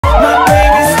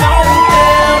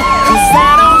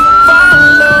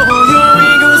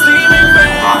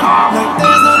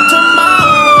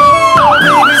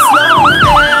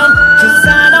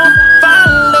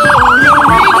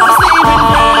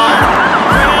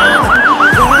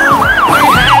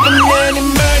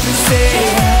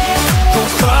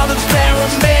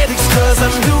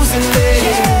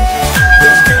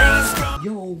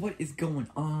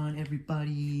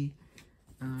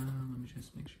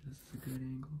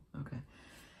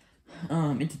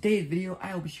In today's video,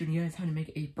 I will be showing you guys how to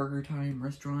make a Burger Time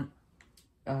restaurant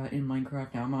in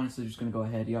Minecraft. Now, I'm honestly just gonna go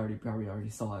ahead. You probably already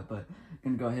saw it, but I'm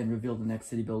gonna go ahead and reveal the next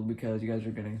city build because you guys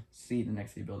are gonna see the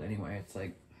next city build anyway. It's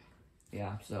like,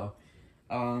 yeah. So,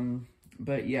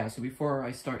 but yeah. So before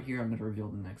I start here, I'm gonna reveal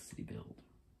the next city build.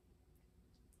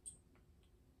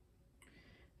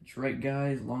 That's right,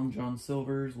 guys. Long John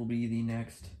Silver's will be the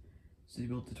next city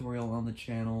build tutorial on the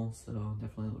channel, so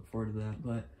definitely look forward to that.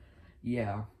 But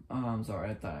yeah, sorry,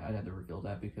 I thought I'd have to reveal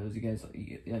that because you guys, I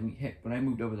mean, heck, when I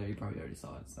moved over there, you probably already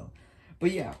saw it. So,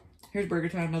 but yeah, here's Burger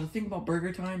Time. Now the thing about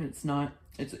Burger Time, it's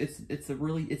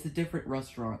a different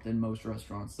restaurant than most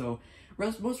restaurants. So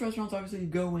most restaurants, obviously, you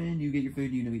go in, you get your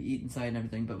food, you eat inside and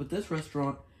everything. But with this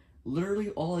restaurant,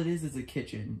 literally all it is a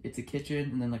kitchen. It's a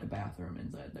kitchen and then like a bathroom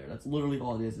inside there. That's literally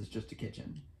all it is. It's just a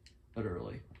kitchen,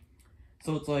 literally.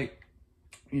 So it's like,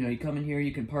 you know, you come in here,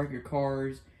 you can park your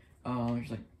cars. There's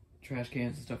like trash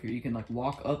cans and stuff here. You can like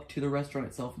walk up to the restaurant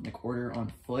itself and like order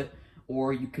on foot,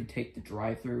 or you could take the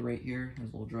drive-through right here. There's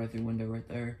a little drive-through window right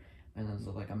there, and there's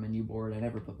like a menu board. I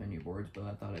never put menu boards, but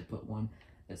I thought I'd put one.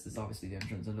 This is obviously the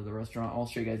entrance into the restaurant. I'll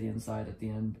show you guys the inside at the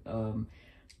end.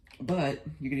 But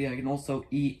you can also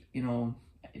eat, you know,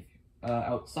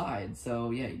 outside. So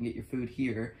yeah, you can get your food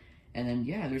here. And then,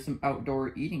 yeah, there's some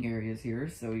outdoor eating areas here.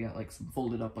 So we got like some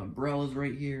folded up umbrellas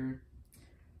right here.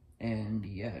 And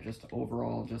yeah, just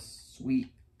overall, just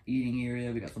sweet eating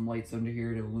area. We got some lights under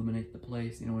here to illuminate the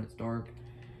place, you know, when it's dark.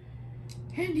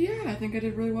 And yeah, I think I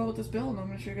did really well with this build. And I'm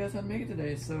going to show you guys how to make it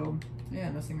today. So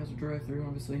yeah, this thing has a drive-thru,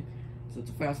 obviously. So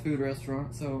it's a fast food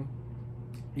restaurant. So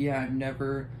yeah, I've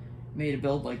never made a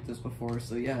build like this before.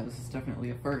 So yeah, this is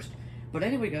definitely a first. But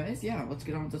anyway, guys, yeah, let's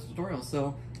get on with this tutorial.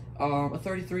 So a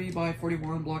 33 by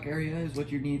 41 block area is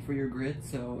what you need for your grid,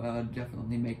 so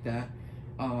definitely make that.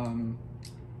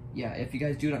 Yeah, if you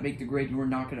guys do not make the grid, you are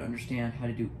not going to understand how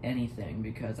to do anything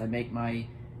because I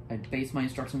base my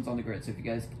instructions on the grid. So if you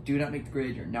guys do not make the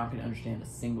grid, you're not going to understand a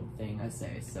single thing I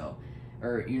say. So,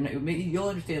 or you'll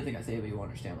understand the thing I say, but you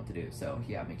won't understand what to do. So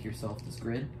yeah, make yourself this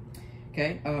grid.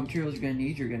 Okay, materials you're going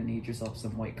to need yourself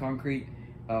some white concrete,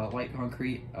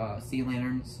 sea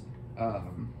lanterns,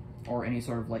 or any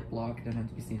sort of light block. It doesn't have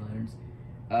to be sea lanterns.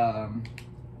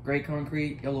 Gray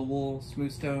concrete, yellow wool,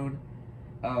 smooth stone,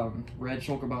 red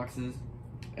shulker boxes,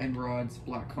 end rods,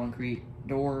 black concrete,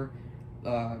 door,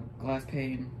 glass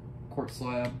pane, quartz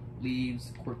slab,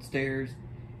 leaves, quartz stairs,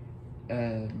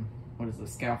 what is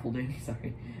this, scaffolding,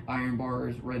 sorry, iron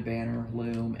bars, red banner,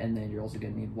 loom, and then you're also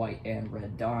going to need white and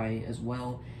red dye as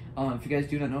well. If you guys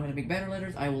do not know how to make banner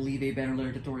letters, I will leave a banner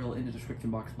letter tutorial in the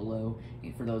description box below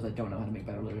for those that don't know how to make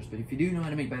banner letters. But if you do know how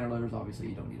to make banner letters, obviously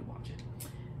you don't need to watch it.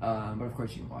 But of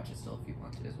course you can watch it still if you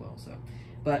want to as well. So,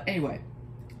 but anyway,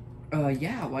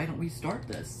 yeah, why don't we start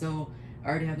this? So I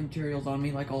already have the materials on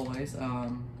me like always.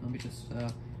 Let me just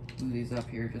move these up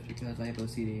here just because I have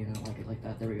OCD and I don't like it like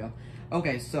that. There we go.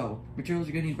 Okay, so materials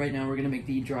you're gonna need right now. We're gonna make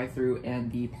the drive-through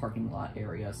and the parking lot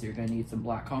area. So you're gonna need some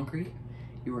black concrete.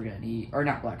 You are gonna need, or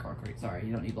not black concrete, sorry,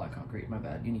 you don't need black concrete, my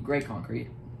bad. You need gray concrete,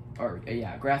 or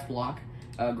yeah, grass block,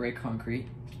 gray concrete,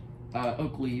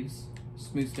 oak leaves,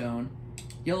 smooth stone,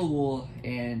 yellow wool,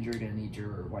 and you're gonna need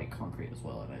your white concrete as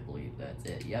well, and I believe that's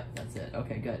it. Yep, that's it.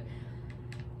 Okay, good.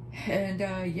 And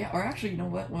yeah, or actually, you know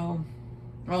what, well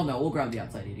no, we'll grab the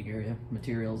outside eating area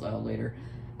materials later.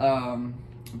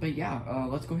 But yeah,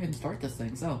 let's go ahead and start this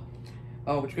thing. So,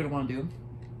 what you're gonna wanna do,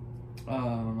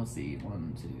 let's see,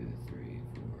 1, 2, 3,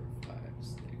 4, 5,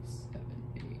 6, 7,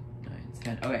 8, 9,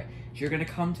 10. Okay, so you're gonna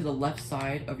come to the left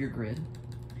side of your grid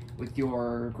with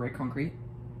your gray concrete,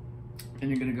 and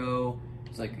you're gonna go.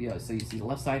 It's like, yeah. So you see the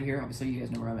left side here. Obviously, you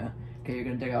guys know where I'm at. Okay, you're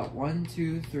gonna dig out 1,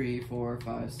 2, 3, 4,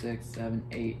 5, 6, 7,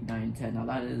 8, 9, 10. Now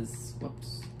that is,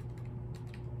 whoops,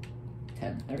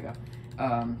 10. There we go.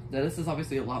 Now this is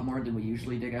obviously a lot more than we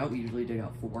usually dig out. We usually dig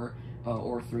out 4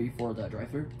 or 3 for the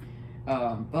drive-through.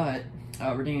 But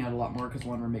we're digging out a lot more because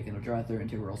 1, we're making a drive-through, and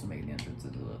 2, we're also making the entrance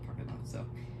into the parking lot. So,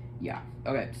 yeah.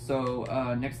 Okay. So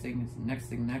next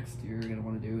you're gonna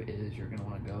want to do is you're gonna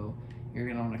want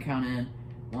to count in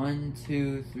 1,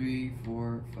 2, 3,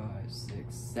 4, 5,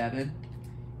 6, 7.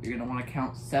 You're gonna want to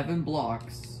count 7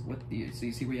 blocks with the. So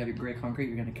you see where you have your gray concrete.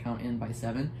 You're gonna count in by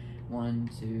 7. 1,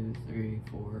 2, 3,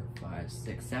 4, 5,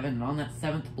 6, 7. And on that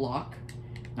 7th block,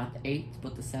 not the 8th,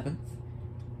 but the 7th.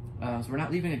 So we're not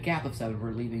leaving a gap of 7,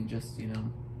 we're leaving just, you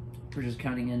know, we're just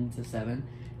counting into 7.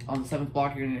 On the 7th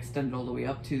block, you're going to extend it all the way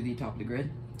up to the top of the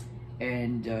grid.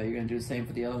 And you're going to do the same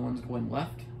for the other ones going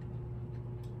left.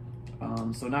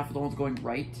 So not for the ones going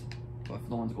right, but for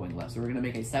the ones going left. So we're going to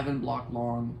make a 7 block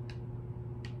long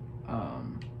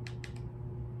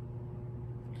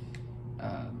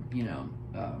you know,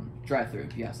 drive-through.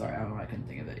 Yeah, sorry, I don't know, I couldn't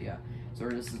think of it. Yeah, so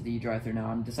this is the drive-through now.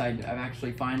 I've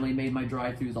actually finally made my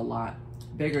drive-throughs a lot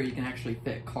bigger. You can actually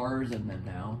fit cars in them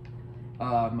now.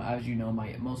 As you know,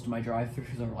 most of my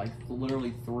drive-throughs are like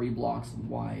literally 3 blocks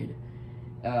wide.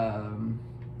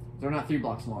 They're not 3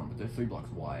 blocks long, but they're 3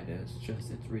 blocks wide.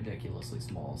 It's ridiculously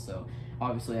small. So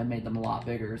obviously I made them a lot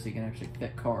bigger so you can actually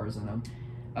fit cars in them.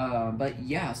 But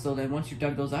yeah, so then once you've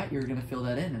dug those out, you're gonna fill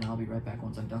that in, and I'll be right back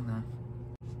once I've done that.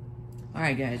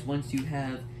 Alright guys, once you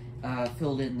have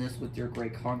filled in this with your gray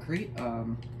concrete,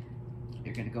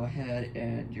 you're gonna go ahead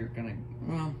and you're gonna,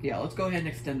 well, yeah, let's go ahead and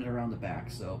extend it around the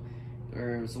back. So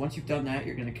once you've done that,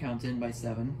 you're gonna count in by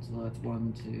 7. So that's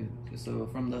 1, 2. So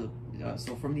from the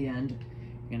end,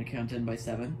 you're gonna count in by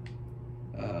 7.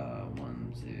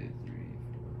 1, 2, 3,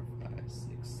 4, 5,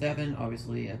 6, 7.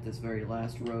 Obviously, at this very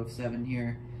last row of 7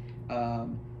 here,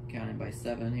 counting by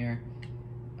 7 here.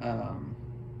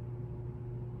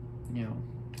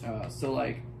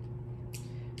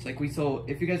 So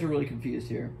if you guys are really confused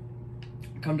here,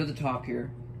 come to the top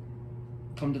here.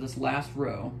 Come to this last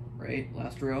row, right?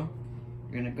 Last row.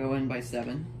 You're gonna go in by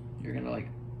 7. You're gonna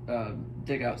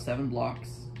dig out 7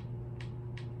 blocks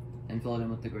and fill it in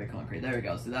with the gray concrete. There we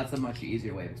go. So that's a much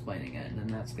easier way of explaining it. And then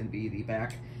that's gonna be the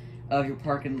back of your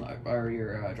parking or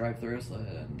your drive-through. So,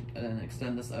 and then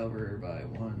extend this over by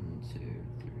 1, 2,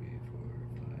 3, 4,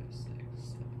 5, 6,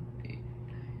 7, 8,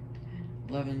 9, 10,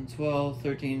 11, 12,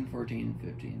 13, 14,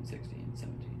 15, 16,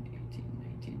 17, 18,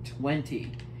 19, 20.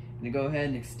 I'm gonna go ahead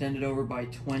and extend it over by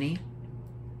 20.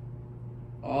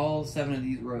 All 7 of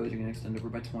these rows you're gonna extend over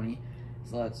by 20.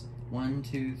 So that's 1,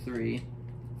 2, 3,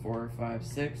 4, 5,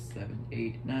 6, 7,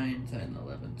 8, 9, 10,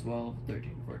 11, 12,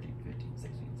 13, 14, 15,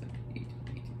 16, 17, 18,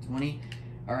 19, 20.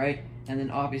 Alright, and then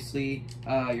obviously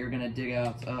you're gonna dig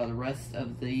out the rest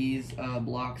of these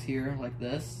blocks here like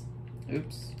this.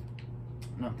 Oops,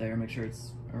 not there, make sure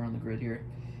it's around the grid here.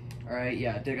 Alright,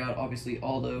 yeah, dig out obviously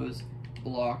all those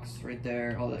blocks right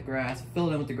there, all that grass, fill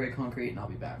it in with the gray concrete, and I'll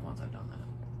be back once I've done that.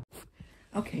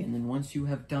 Okay, and then once you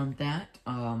have done that,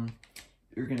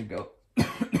 you're gonna go,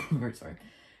 very sorry,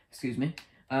 excuse me.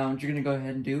 What you're gonna go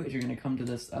ahead and do is you're gonna come to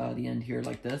this, the end here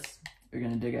like this. You're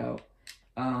gonna dig out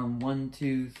 1,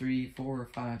 2, 3, 4,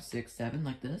 5, 6, 7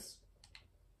 like this.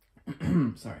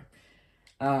 Sorry.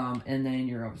 And then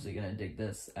you're obviously gonna dig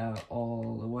this out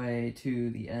all the way to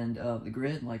the end of the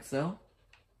grid like so.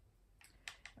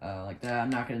 Like that. I'm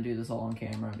not gonna do this all on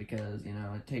camera because, you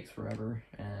know, it takes forever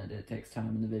and it takes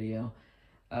time in the video.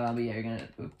 But yeah, you're gonna,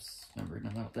 oops, remember,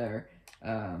 not out there.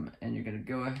 And you're gonna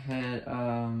go ahead,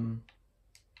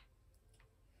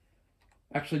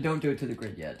 actually, don't do it to the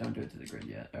grid yet. Don't do it to the grid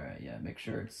yet. Alright, yeah, make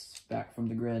sure it's back from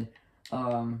the grid.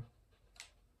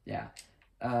 Yeah.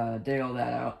 Dig all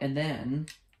that out. And then,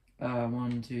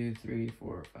 1, 2, 3,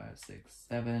 4, 5, 6,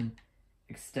 7.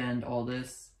 Extend all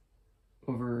this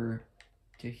over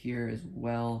to here as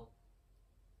well.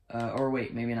 Or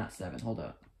wait, maybe not 7. Hold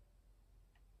up.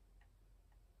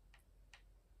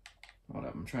 Hold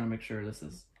up, I'm trying to make sure this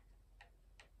is...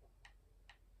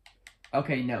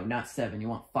 Okay, no, not 7. You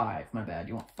want 5. My bad.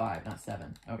 You want 5, not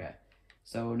 7. Okay.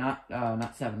 So not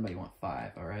 7, but you want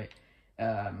 5, alright?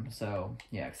 So,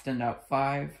 yeah, extend out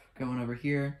 5, going over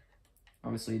here.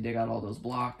 Obviously, dig out all those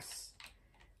blocks.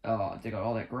 Dig out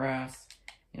all that grass,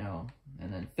 you know,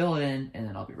 and then fill it in, and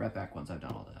then I'll be right back once I've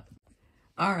done all that.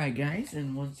 Alright, guys,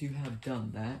 and once you have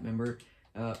done that, remember,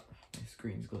 my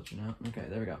screen's glitching out. Okay,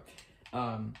 there we go.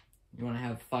 You want to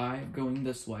have 5 going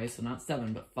this way, so not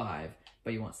 7, but 5,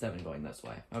 but you want 7 going this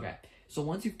way. Okay, so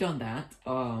once you've done that,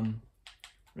 I'm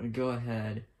going to go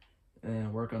ahead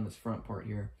and work on this front part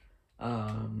here.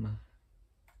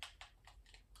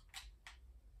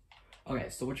 Okay,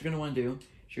 so what you're going to want to do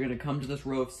is you're going to come to this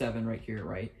row of 7 right here,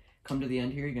 right? Come to the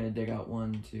end here, you're going to dig out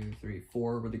 1, 2, 3,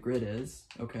 4, where the grid is,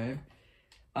 okay?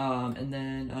 And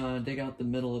then dig out the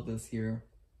middle of this here,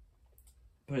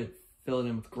 fill it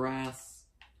in with grass,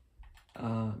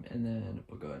 and then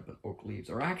we'll go ahead and put oak leaves.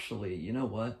 Or actually, you know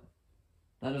what?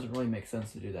 That doesn't really make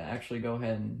sense to do that. Actually, go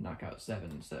ahead and knock out 7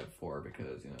 instead of 4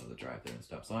 because, you know, the drive-thru and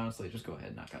stuff. So honestly, just go ahead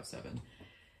and knock out 7.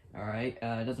 Alright,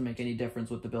 it doesn't make any difference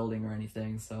with the building or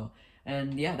anything, so...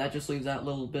 And yeah, that just leaves that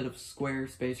little bit of square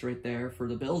space right there for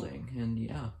the building, and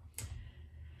yeah.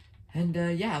 And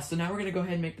yeah, so now we're gonna go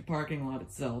ahead and make the parking lot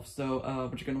itself. So,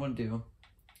 what you're gonna want to do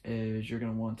is you're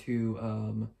gonna want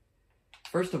to,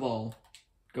 first of all,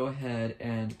 go ahead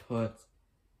and put,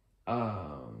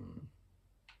 well,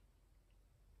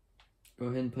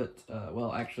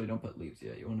 actually, don't put leaves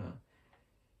yet. You wanna,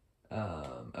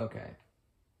 okay.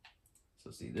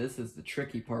 So see, this is the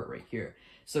tricky part right here.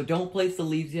 So don't place the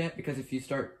leaves yet, because if you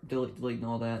start deleting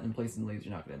all that and placing the leaves,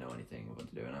 you're not going to know anything what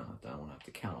to do, and I don't have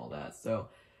to count all that. So,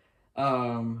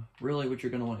 really what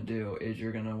you're going to want to do is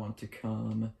you're going to want to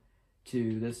come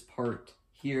to this part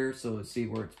here. So see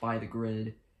where it's by the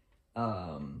grid.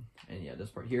 And yeah, this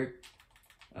part here.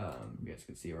 You guys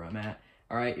can see where I'm at.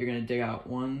 All right, you're going to dig out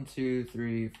 1, 2,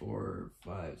 3, 4,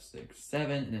 5, 6,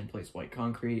 7, and then place white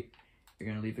concrete. You're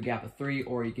going to leave a gap of 3,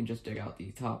 or you can just dig out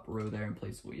the top row there and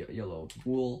place yellow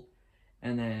wool.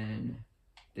 And then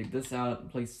dig this out and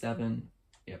place 7.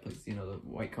 Yeah, place, the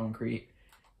white concrete.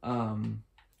 1,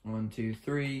 2,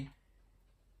 3.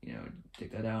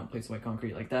 Dig that out and place white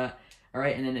concrete like that. All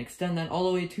right, and then extend that all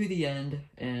the way to the end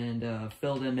and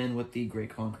fill them in with the gray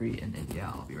concrete. And then,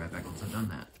 yeah, I'll be right back once I've done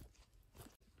that.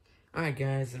 All right,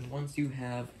 guys, and once you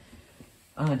have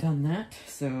done that,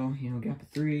 so, gap of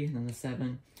 3, and then the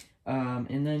 7,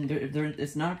 and then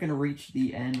it's not going to reach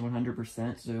the end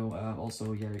 100%, so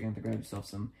also, yeah, you're going to have to grab yourself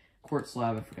some quartz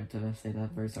slab. I forgot to say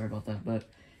that, very sorry about that, but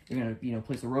you're going to,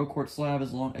 place a row quartz slab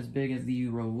as big as the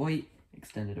row white,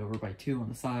 extend it over by 2 on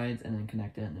the sides, and then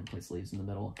connect it, and then place leaves in the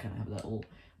middle, kind of have that little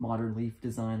modern leaf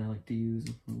design I like to use,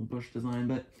 a little bush design,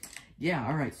 but yeah,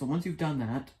 alright, so once you've done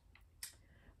that,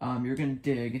 you're going to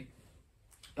dig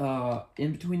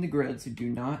in between the grids, so do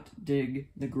not dig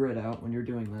the grid out when you're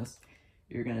doing this.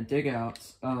 You're going to dig out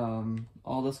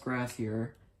all this grass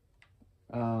here,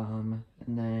 and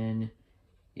then,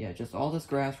 yeah, just all this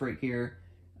grass right here,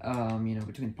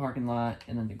 between the parking lot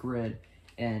and then the grid,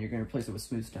 and you're going to replace it with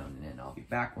smooth stone, and then I'll be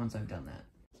back once I've done that.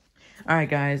 Alright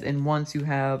guys, and once you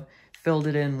have filled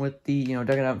it in with the,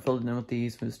 dug it out and filled it in with the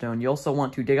smooth stone, you also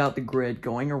want to dig out the grid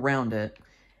going around it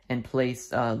and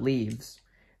place leaves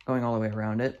going all the way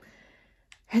around it.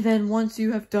 And then once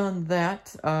you have done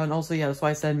that, and also, yeah, that's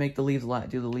why I said make the leaves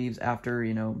do the leaves after,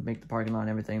 make the parking lot and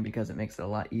everything, because it makes it a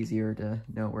lot easier to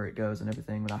know where it goes and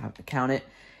everything without having to count it.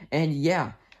 And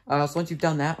yeah, so once you've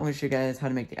done that, I'm going to show you guys how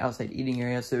to make the outside eating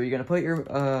area. So you're going to put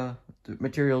your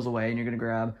materials away, and you're going to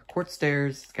grab quartz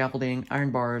stairs, scaffolding,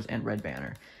 iron bars, and red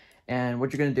banner. And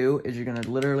what you're going to do is you're going to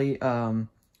literally, you're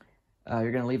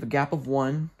going to leave a gap of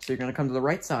 1, so you're going to come to the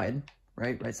right side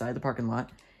of the parking lot.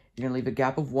 You're going to leave a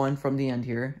gap of 1 from the end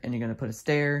here, and you're going to put a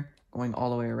stair going all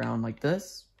the way around like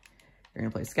this. You're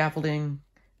going to place scaffolding, and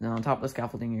then on top of the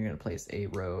scaffolding, you're going to place a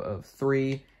row of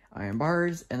 3 iron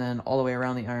bars, and then all the way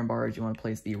around the iron bars, you want to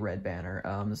place the red banner.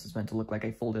 This is meant to look like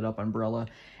a folded up umbrella.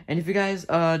 And if you guys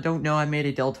don't know, I made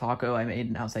a Del Taco. I made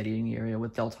an outside eating area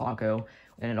with Del Taco,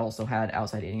 and it also had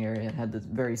outside eating area. It had the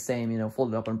very same,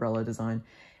 folded up umbrella design.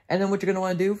 And then what you're going to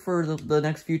want to do for the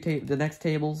next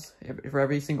tables, for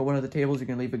every single one of the tables, you're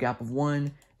going to leave a gap of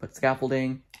 1, put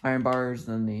scaffolding, iron bars,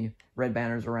 and then the red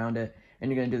banners around it.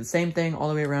 And you're going to do the same thing all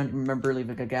the way around. Remember, leave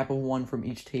a gap of 1 from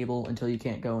each table until you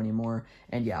can't go anymore.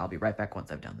 And yeah, I'll be right back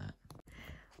once I've done that.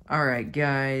 Alright,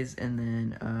 guys, and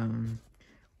then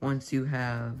once you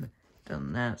have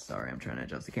done that, sorry, I'm trying to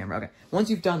adjust the camera. Okay, once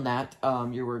you've done that,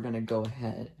 we're going to go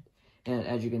ahead. And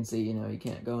as you can see, you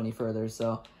can't go any further,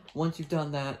 so once you've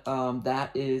done that,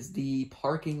 that is the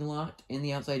parking lot in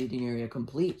the outside eating area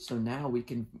complete. So now we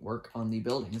can work on the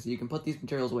building. So you can put these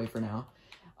materials away for now.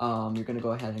 You're going to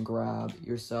go ahead and grab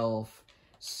yourself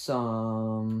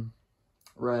some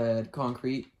red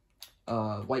concrete,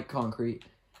 white concrete,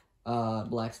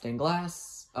 black stained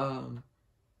glass. Go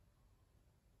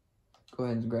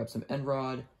ahead and grab some end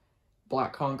rod,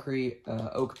 black concrete,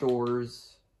 oak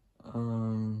doors,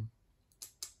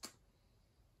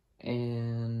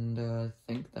 and I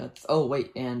think that's, oh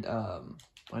wait, and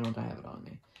why don't I have it on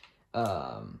me?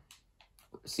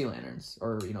 Sea lanterns,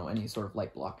 or any sort of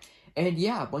light block. And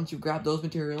yeah, once you grab those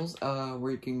materials,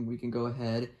 we can go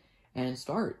ahead and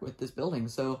start with this building.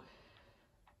 So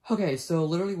okay, so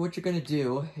literally what you're gonna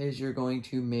do is you're going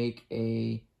to make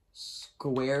a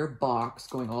square box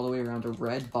going all the way around, a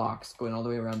red box going all the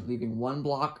way around, leaving 1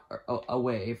 block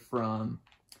away from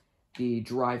the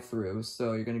drive-through.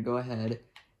 So you're gonna go ahead,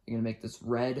 you're going to make this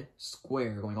red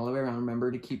square going all the way around. Remember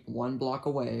to keep 1 block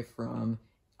away from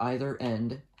either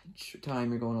end each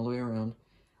time you're going all the way around.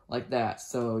 Like that.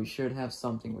 So you should have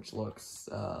something which looks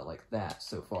like that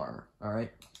so far.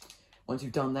 Alright? Once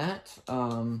you've done that,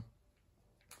 I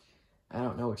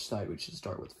don't know which side we should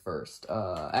start with first.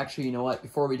 Actually, you know what?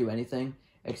 Before we do anything,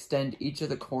 extend each of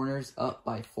the corners up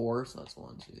by 4. So that's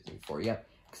 1, 2, 3, 4. Yep.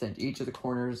 Extend each of the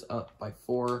corners up by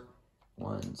 4.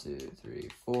 1, 2, 3,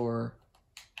 4.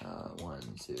 1,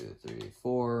 2, 3,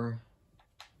 4.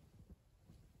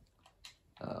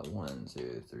 1,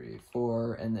 2, 3,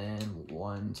 4, and then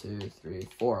 1, 2, 3,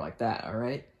 4, like that. All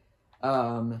right.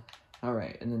 All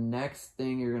right. And the next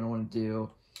thing you're gonna want to do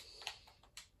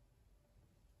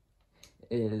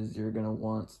is you're gonna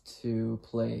want to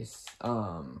place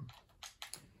a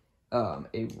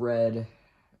red.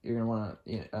 You're gonna want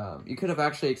to, you could have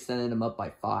actually extended them up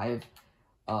by 5,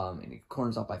 and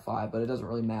corners up by 5, but it doesn't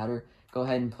really matter. Go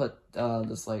ahead and put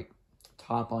this like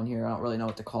top on here. I don't really know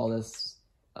what to call this,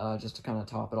 just to kind of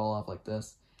top it all up like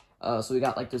this. So we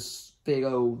got like this big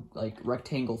old like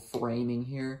rectangle framing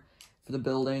here for the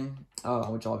building,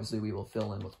 which obviously we will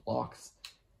fill in with blocks.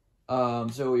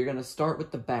 So you're gonna start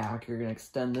with the back. You're gonna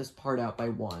extend this part out by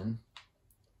 1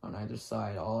 on either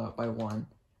side, all out by 1.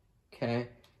 Okay.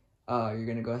 You're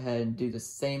gonna go ahead and do the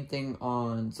same thing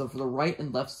on, so for the right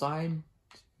and left side,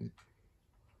 2,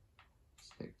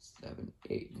 6, 7,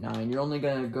 8, 9. You're only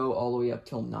gonna go all the way up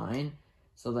till 9.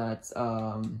 So that's,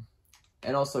 and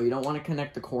also you don't want to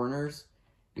connect the corners.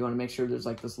 You want to make sure there's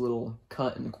like this little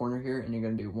cut in the corner here, and you're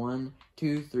gonna do 1,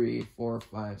 2, 3, 4,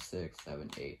 5, 6,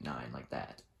 7, 8, 9, like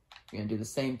that. You're gonna do the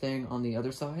same thing on the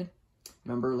other side.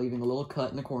 Remember, leaving a little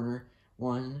cut in the corner.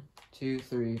 1, 2,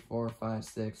 3, 4, 5,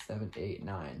 6, 7, 8,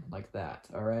 9, like that,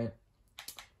 alright?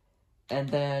 And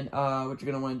then, what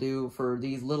you're gonna want to do for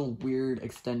these little weird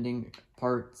extending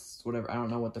parts, whatever, I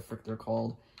don't know what the frick they're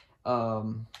called,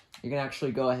 you're gonna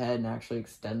actually go ahead and actually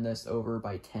extend this over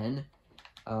by 10,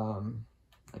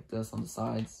 like this on the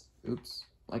sides, oops,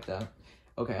 like that,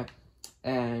 okay?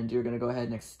 And you're gonna go ahead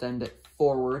and extend it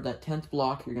forward, that 10th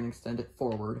block, you're gonna extend it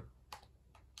forward,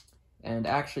 and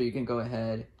actually you can go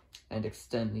ahead and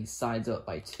extend these sides up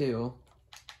by 2.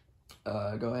 Go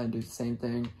ahead and do the same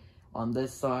thing on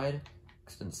this side.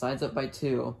 Extend the sides up by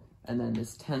 2. And then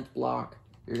this 10th block,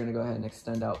 you're going to go ahead and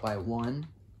extend out by 1.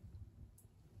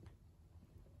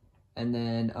 And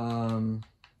then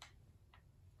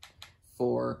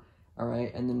 4.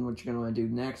 Alright, and then what you're going to want to do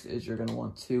next is you're going to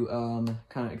want to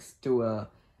kind of do a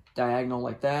diagonal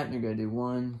like that. And you're going to do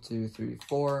 1, 2, 3,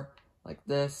 4, like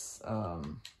this,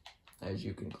 as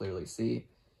you can clearly see.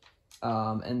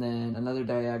 And then another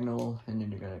diagonal, and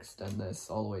then you're going to extend this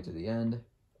all the way to the end,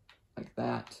 like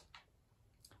that.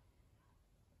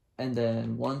 And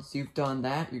then once you've done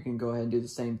that, you can go ahead and do the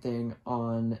same thing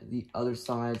on the other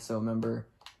side. So remember,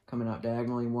 coming out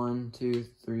diagonally, 1, 2,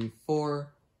 3,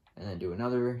 4, and then do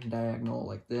another diagonal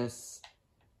like this.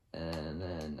 And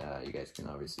then you guys can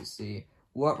obviously see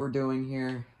what we're doing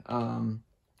here.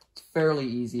 It's fairly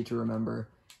easy to remember.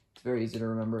 It's very easy to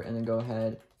remember. And then go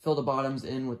ahead, fill the bottoms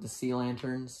in with the sea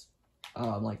lanterns,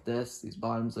 like this. These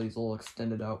bottoms, these little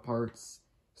extended out parts,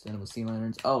 extend them with sea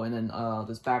lanterns. Oh, and then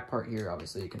this back part here,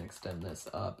 obviously you can extend this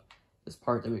up. This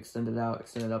part that we extended out,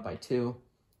 extend it up by 2,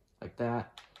 like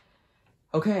that.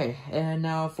 Okay, and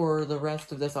now for the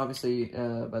rest of this, obviously,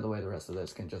 by the way, the rest of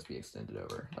this can just be extended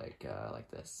over,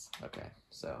 like this. Okay,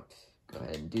 so go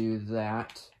ahead and do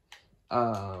that.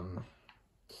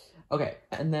 Okay,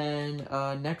 and then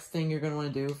next thing you're going to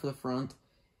want to do for the front,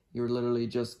 you're literally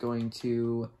just going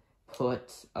to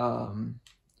put, you're going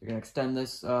to extend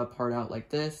this part out like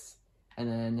this, and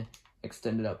then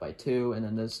extend it up by 2, and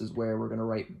then this is where we're going to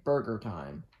write burger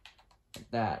time, like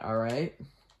that, alright?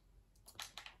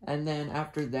 And then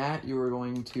after that, you are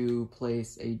going to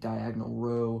place a diagonal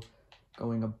row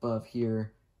going above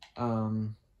here.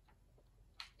 You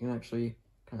can actually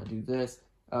kind of do this.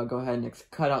 Go ahead and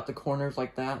cut out the corners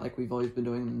like that, like we've always been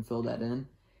doing, and fill that in.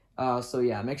 So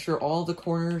yeah, make sure all the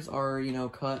corners are, you know,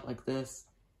 cut like this.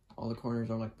 All the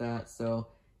corners are like that. So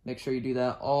make sure you do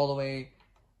that all the way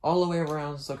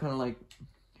around. So kind of like,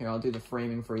 here, I'll do the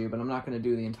framing for you, but I'm not going to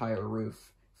do the entire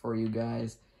roof for you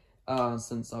guys,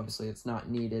 since obviously it's not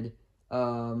needed.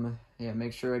 Yeah,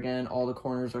 make sure again, all the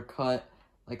corners are cut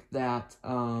like that.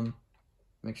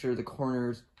 Make sure the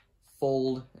corners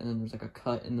fold, and then there's like a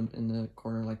cut in the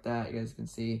corner like that. You guys can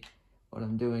see what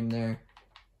I'm doing there.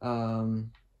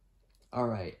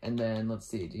 Alright, and then let's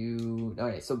see,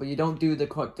 okay, so but you don't do the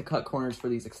cut corners for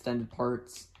these extended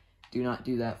parts. Do not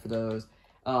do that for those.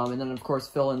 And then of course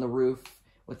fill in the roof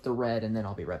with the red, and then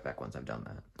I'll be right back once I've done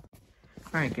that.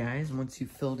 Alright guys, once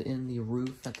you've filled in the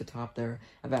roof at the top there,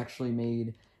 I've actually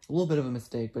made a little bit of a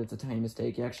mistake, but it's a tiny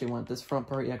mistake. You actually want this front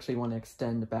part, you actually want to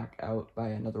extend back out by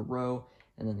another row,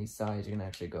 and then these sides, you can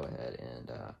actually go ahead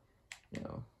and, you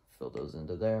know, fill those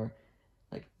into there,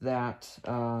 like that,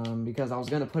 because I was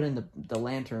going to put in the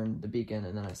lantern, the beacon,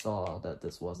 and then I saw that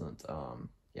this wasn't,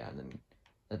 yeah, and then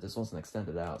that this wasn't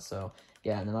extended out, so,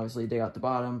 yeah, and then obviously dig out the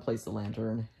bottom, place the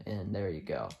lantern, and there you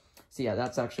go. So yeah,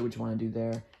 that's actually what you want to do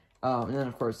there. And then,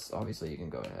 of course, obviously, you can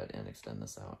go ahead and extend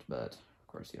this out, but, of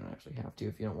course, you don't actually have to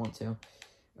if you don't want to. You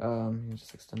can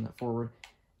just extend that forward.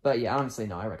 But, yeah, honestly,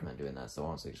 no, I recommend doing that, so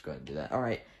honestly, just go ahead and do that.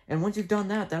 Alright, and once you've done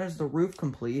that, that is the roof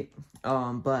complete.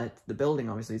 But the building,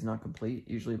 obviously, is not complete.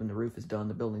 Usually, when the roof is done,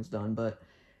 the building's done, but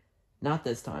Not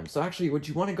this time. So actually, what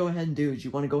you want to go ahead and do is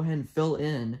you want to go ahead and fill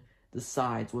in the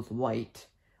sides with white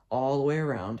all the way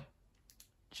around.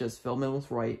 Just fill them in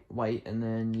with white, and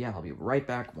then, yeah, I'll be right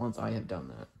back once I have done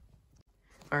that.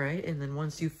 Alright, and then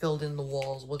once you've filled in the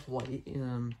walls with white,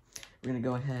 we're going to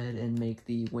go ahead and make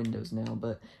the windows now.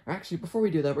 But actually, before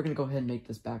we do that, we're going to go ahead and make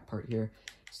this back part here.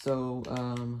 So,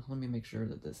 let me make sure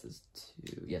that this is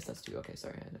 2. Yes, that's 2. Okay,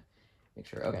 sorry, I had to make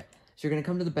sure. Okay, so you're going to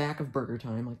come to the back of Burger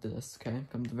Time like this, okay?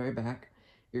 Come to the very back.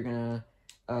 You're going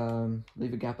to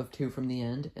leave a gap of 2 from the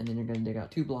end, and then you're going to dig out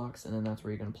 2 blocks, and then that's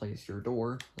where you're going to place your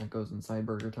door that goes inside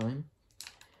Burger Time.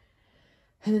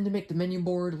 And then to make the menu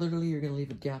board, literally, you're going to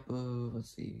leave a gap of, let's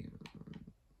see.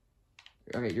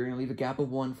 Okay, you're going to leave a gap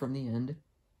of 1 from the end.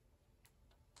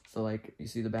 So, like, you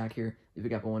see the back here, leave a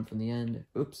gap of 1 from the end.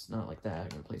 Oops, not like that. I'm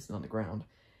going to place it on the ground.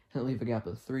 And leave a gap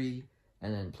of 3,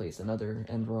 and then place another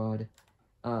end rod.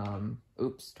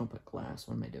 Oops, don't put glass.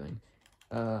 What am I doing?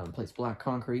 Place black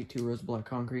concrete, 2 rows of black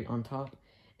concrete on top.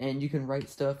 And you can write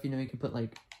stuff, you know, you can put,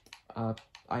 like,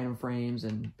 item frames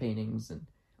and paintings and...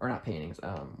 Or not paintings,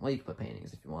 well, you can put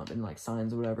paintings if you want, and like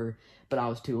signs or whatever, but I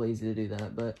was too lazy to do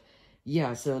that. But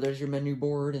yeah, so there's your menu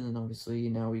board, and then obviously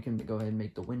now we can go ahead and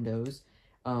make the windows.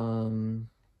 So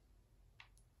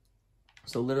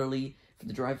literally, for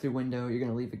the drive-through window, you're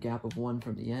going to leave a gap of 1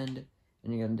 from the end,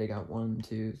 and you're going to dig out 1,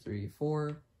 2, 3,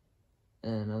 4,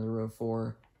 and another row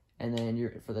 4, and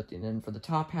then for the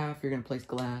top half, you're going to place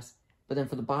glass, but then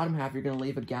for the bottom half, you're going to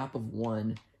leave a gap of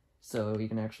 1, so you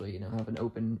can actually, you know, have an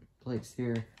open place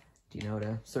here, you know,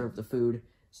 to serve the food.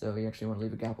 So you actually want to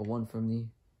leave a gap of 1 from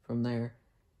there.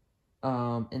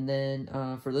 And then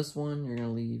for this one, you're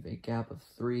gonna leave a gap of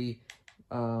 3.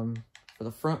 For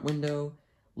the front window,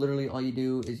 literally all you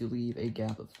do is you leave a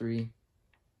gap of 3,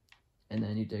 and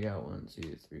then you dig out 1,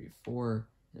 2, 3, 4,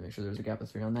 and make sure there's a gap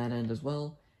of 3 on that end as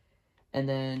well. And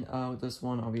then with this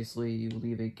one, obviously you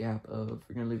leave a gap of,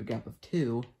 you're gonna leave a gap of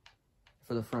 2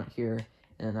 for the front here.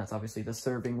 And that's obviously the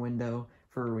serving window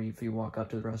for if you walk up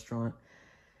to the restaurant.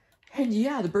 And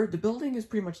yeah, the building is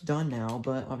pretty much done now,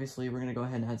 but obviously we're going to go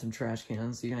ahead and add some trash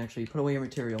cans. So you can actually put away your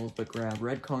materials, but grab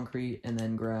red concrete and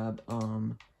then grab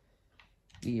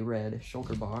the red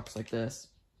shulker box like this.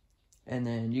 And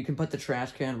then you can put the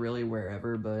trash can really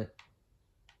wherever, but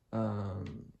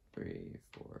 3,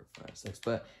 4, 5, 6.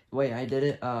 But the way I did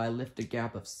it, I left a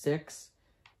gap of 6.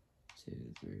 2,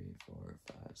 3, 4,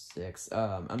 5, 6.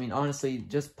 I mean, honestly,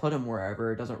 just put them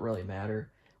wherever. It doesn't really matter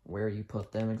where you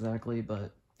put them exactly,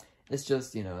 but it's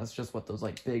just, you know, it's just what those,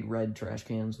 like, big red trash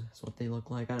cans, that's what they look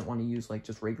like. I didn't want to use, like,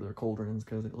 just regular cauldrons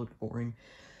because it looked boring.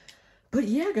 But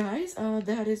yeah, guys,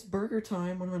 that is Burger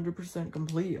Time 100%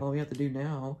 complete. All we have to do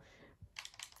now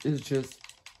is just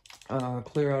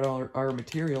clear out all our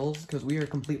materials because we are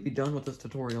completely done with this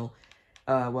tutorial.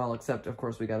 Well, except, of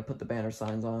course, we got to put the banner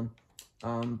signs on.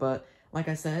 But like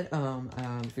I said,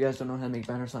 if you guys don't know how to make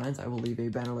banner signs, I will leave a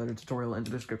banner letter tutorial in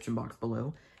the description box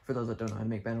below for those that don't know how to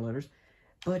make banner letters.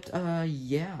 But,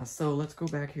 yeah, so let's go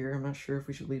back here. I'm not sure if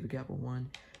we should leave a gap of 1.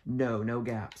 No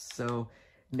gaps. So,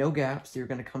 no gaps. You're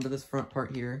going to come to this front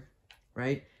part here,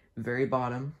 right? Very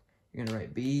bottom. You're going to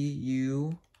write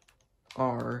B-U-R-G-E-R.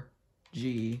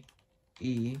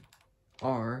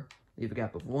 Leave a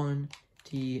gap of 1.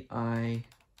 T-I...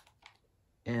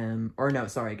 or no,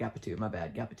 sorry, gap of 2, my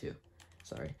bad, gap of 2,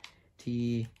 sorry,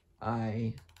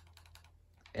 T-I-M-E,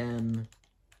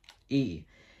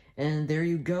 and there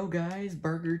you go, guys,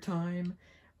 Burger Time,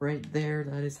 right there.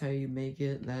 That is how you make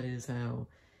it. That is how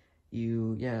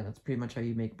you, yeah, that's pretty much how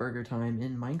you make Burger Time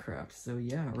in Minecraft. So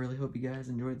yeah, I really hope you guys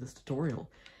enjoyed this tutorial.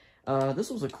 This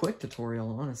was a quick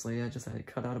tutorial, honestly. I just had to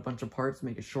cut out a bunch of parts,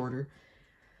 make it shorter.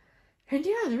 And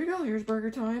yeah, there we go. Here's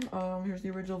Burger Time. Here's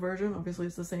the original version. Obviously,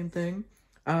 it's the same thing.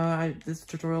 This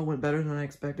tutorial went better than I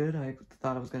expected. I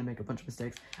thought I was going to make a bunch of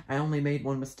mistakes. I only made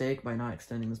 1 mistake by not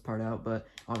extending this part out, but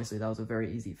obviously that was a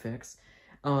very easy fix.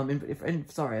 And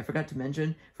sorry, I forgot to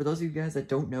mention, for those of you guys that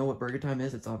don't know what Burger Time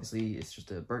is, it's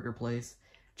just a burger place,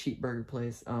 cheap burger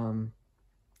place.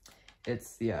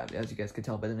 It's, yeah, as you guys could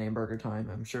tell by the name Burger Time,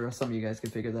 I'm sure some of you guys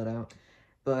could figure that out.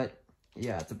 But,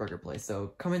 yeah, it's a burger place.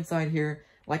 So, come inside here.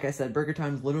 Like I said, Burger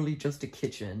Time's literally just a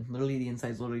kitchen. Literally, the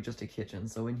inside's literally just a kitchen.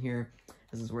 So, in here,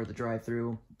 this is where the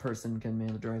drive-thru person can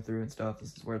man the drive-thru and stuff.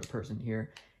 This is where the person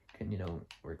here can, you know,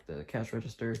 work the cash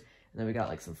register. And then we got,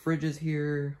 like, some fridges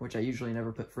here, which I usually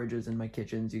never put fridges in my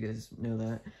kitchens. You guys know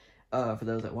that. For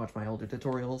those that watch my older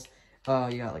tutorials.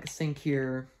 You got, like, a sink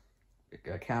here. We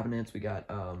got cabinets. We got,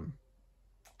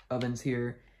 ovens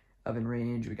here. Oven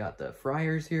range. We got the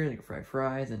fryers here. They can fry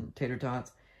fries and tater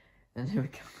tots. And then we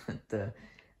got the,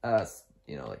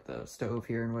 you know, like the stove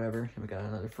here and whatever. And we got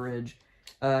another fridge.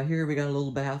 Here we got a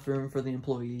little bathroom for the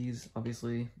employees,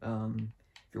 obviously.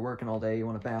 If you're working all day, you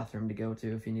want a bathroom to go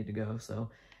to if you need to go. So,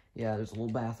 yeah, there's a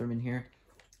little bathroom in here.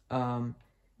 Then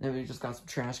we just got some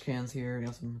trash cans here. We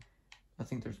got some, I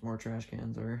think there's more trash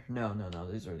cans, or, no,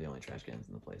 these are the only trash cans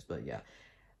in the place, but yeah.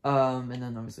 And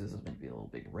then obviously this is meant to be a little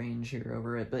big range here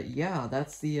over it, but yeah,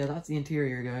 that's the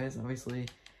interior, guys. Obviously,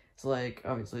 it's like,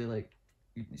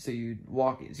 so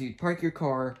you'd park your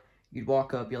car, you'd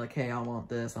walk up, you're like, hey, I want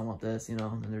this, you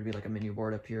know, and there'd be like a menu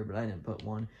board up here, but I didn't put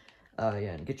one.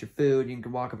 Yeah, and get your food, you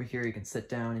can walk over here, you can sit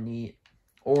down and eat,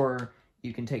 or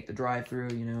you can take the drive-through,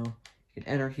 you know, you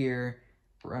can enter here,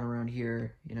 run around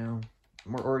here, you know,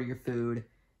 order your food,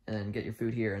 and then get your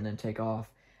food here, and then take off.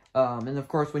 And of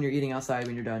course, when you're eating outside,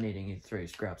 when you're done eating, you throw your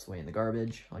scraps away in the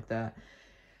garbage, like that.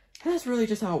 And that's really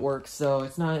just how it works. So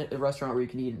it's not a restaurant where you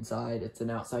can eat inside, it's an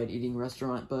outside eating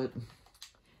restaurant, but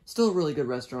still a really good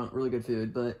restaurant, really good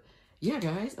food. But yeah,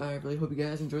 guys, I really hope you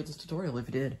guys enjoyed this tutorial. If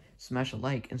you did, smash a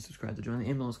like and subscribe to join the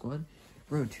MLO Squad.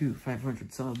 Road to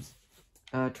 500 subs.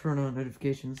 Turn on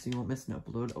notifications so you won't miss an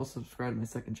upload. Also subscribe to my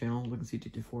second channel,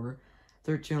 LegacyTutor4,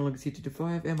 third channel,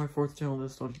 LegacyTutor5, and my fourth channel, the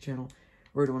Nostalgia channel.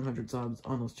 Road to 100 subs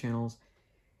on those channels.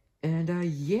 And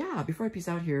yeah, before I peace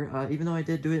out here, even though I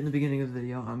did do it in the beginning of the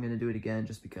video, I'm gonna do it again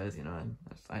just because, you know,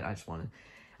 I just want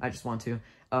to.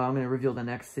 I'm gonna reveal the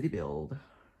next city build,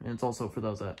 and it's also for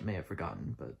those that may have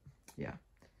forgotten, but yeah.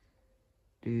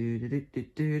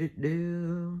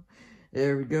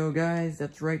 There we go, guys.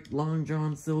 That's right. Long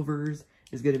John Silver's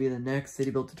is gonna be the next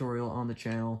city build tutorial on the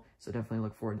channel, so definitely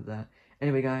look forward to that.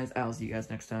 Anyway, guys, I'll see you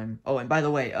guys next time. Oh, and by the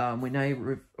way, when I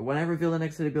reveal the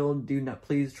next city build,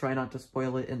 please try not to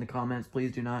spoil it in the comments.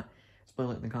 Please do not spoil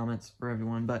it in the comments for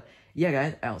everyone. But yeah,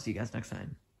 guys, I'll see you guys next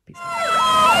time. Peace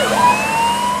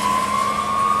out.